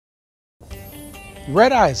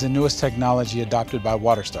RedEye is the newest technology adopted by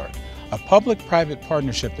WaterStart, a public-private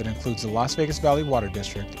partnership that includes the Las Vegas Valley Water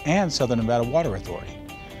District and Southern Nevada Water Authority.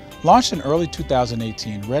 Launched in early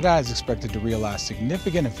 2018, RedEye is expected to realize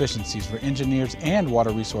significant efficiencies for engineers and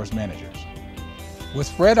water resource managers.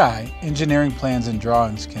 With RedEye, engineering plans and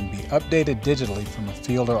drawings can be updated digitally from a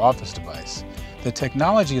field or office device. The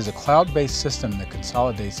technology is a cloud-based system that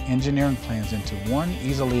consolidates engineering plans into one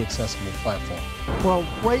easily accessible platform. Well,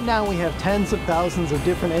 right now we have tens of thousands of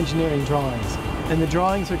different engineering drawings, and the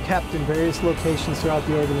drawings are kept in various locations throughout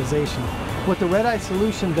the organization. What the RedEye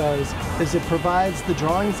solution does is it provides the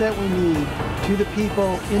drawings that we need to the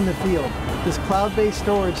people in the field. This cloud-based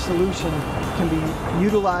storage solution can be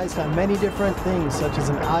utilized on many different things, such as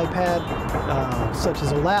an iPad, such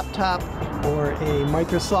as a laptop, or a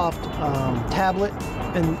Microsoft tablet,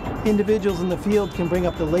 and individuals in the field can bring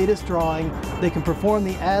up the latest drawing. They can perform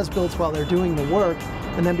the as-builts while they're doing the work,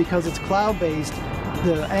 and then because it's cloud-based,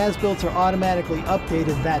 the as-builts are automatically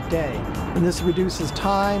updated that day. And this reduces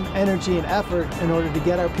time, energy, and effort in order to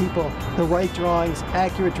get our people the right drawings,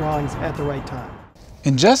 accurate drawings at the right time.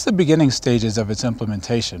 In just the beginning stages of its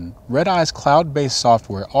implementation, RedEye's cloud-based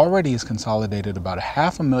software already has consolidated about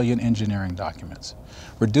 500,000 engineering documents,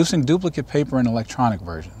 reducing duplicate paper and electronic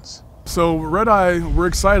versions. So RedEye, we're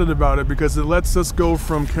excited about it because it lets us go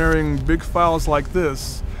from carrying big files like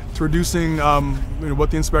this to reducing what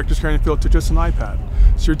the inspectors carry in the field to just an iPad.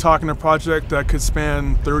 So you're talking a project that could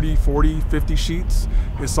span 30, 40, 50 sheets.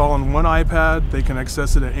 It's all on one iPad. They can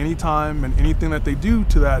access it at any time, and anything that they do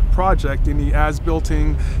to that project, any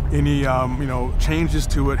as-builting, any changes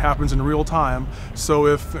to it happens in real time. So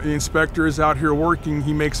if the inspector is out here working,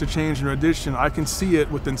 he makes a change in addition, I can see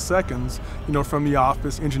it within seconds, from the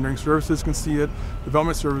office. Engineering services can see it,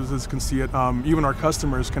 development services can see it, even our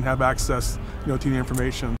customers can have access to the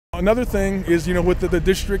information. Another thing is, with the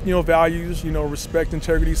district, values, respect,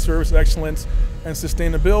 integrity, service, excellence, and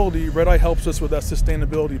sustainability. RedEye helps us with that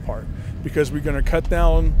sustainability part because we're going to cut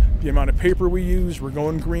down the amount of paper we use. We're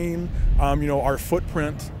going green. Our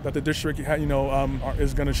footprint that the district,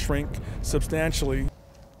 is going to shrink substantially.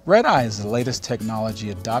 RedEye is the latest technology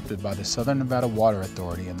adopted by the Southern Nevada Water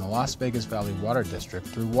Authority and the Las Vegas Valley Water District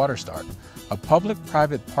through WaterStart, a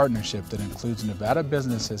public-private partnership that includes Nevada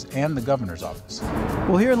businesses and the Governor's Office.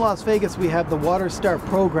 Well, here in Las Vegas we have the WaterStart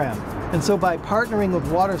program, and so by partnering with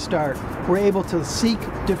WaterStart, we're able to seek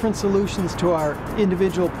different solutions to our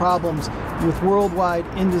individual problems with worldwide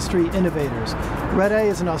industry innovators. RedEye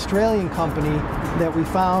is an Australian company that we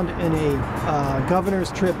found in a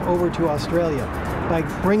governor's trip over to Australia. By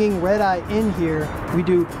bringing RedEye in here, we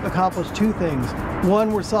do accomplish two things.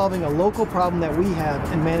 One, we're solving a local problem that we have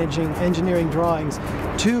in managing engineering drawings.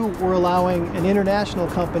 Two, we're allowing an international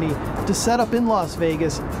company to set up in Las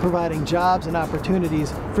Vegas, providing jobs and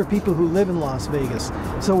opportunities for people who live in Las Vegas.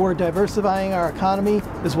 So we're diversifying our economy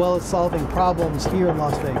as well as solving problems here in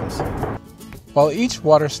Las Vegas. While each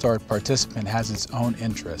WaterStart participant has its own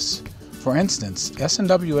interests, for instance,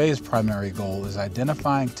 SNWA's primary goal is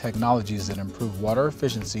identifying technologies that improve water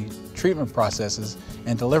efficiency, treatment processes,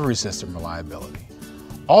 and delivery system reliability.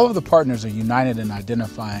 All of the partners are united in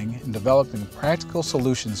identifying and developing practical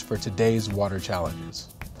solutions for today's water challenges.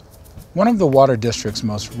 One of the Water District's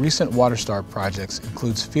most recent WaterStart projects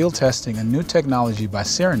includes field testing a new technology by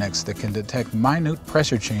Syrinix that can detect minute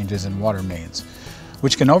pressure changes in water mains,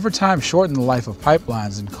 which can over time shorten the life of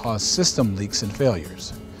pipelines and cause system leaks and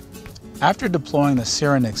failures. After deploying the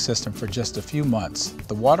Syrinix system for just a few months,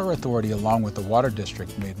 the Water Authority along with the Water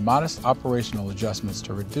District made modest operational adjustments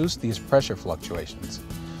to reduce these pressure fluctuations,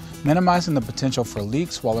 minimizing the potential for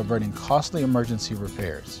leaks while averting costly emergency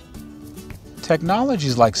repairs.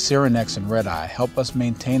 Technologies like Syrinix and RedEye help us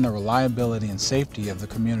maintain the reliability and safety of the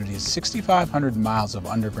community's 6,500 miles of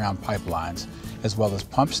underground pipelines, as well as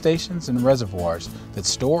pump stations and reservoirs that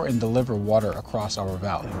store and deliver water across our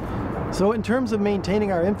valley. So in terms of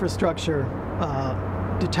maintaining our infrastructure,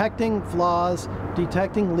 detecting flaws,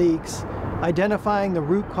 detecting leaks, identifying the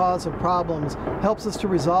root cause of problems helps us to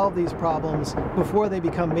resolve these problems before they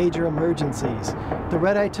become major emergencies. The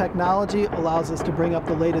RedEye technology allows us to bring up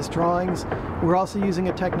the latest drawings. We're also using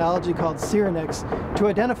a technology called Syrinix to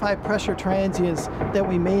identify pressure transients that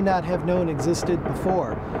we may not have known existed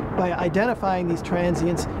before. By identifying these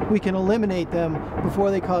transients, we can eliminate them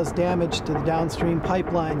before they cause damage to the downstream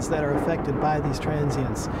pipelines that are affected by these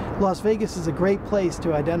transients. Las Vegas is a great place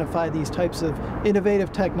to identify these types of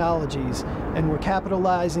innovative technologies, and we're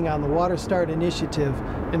capitalizing on the WaterStart initiative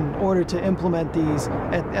in order to implement these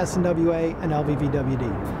at SNWA and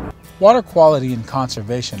LVVWD. Water quality and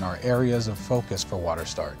conservation are areas of focus for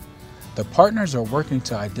WaterStart. The partners are working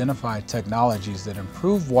to identify technologies that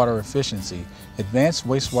improve water efficiency, advance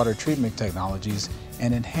wastewater treatment technologies,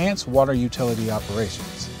 and enhance water utility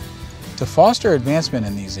operations. To foster advancement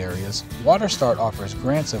in these areas, WaterStart offers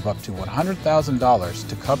grants of up to $100,000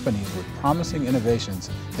 to companies with promising innovations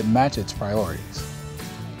that match its priorities.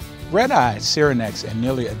 RedEye, Cyrenex, and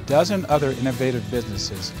nearly a dozen other innovative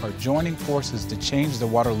businesses are joining forces to change the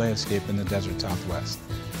water landscape in the Desert Southwest.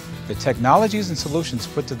 The technologies and solutions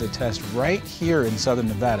put to the test right here in Southern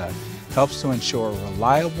Nevada helps to ensure a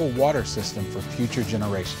reliable water system for future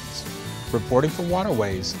generations. Reporting for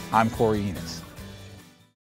Waterways, I'm Corey Enos.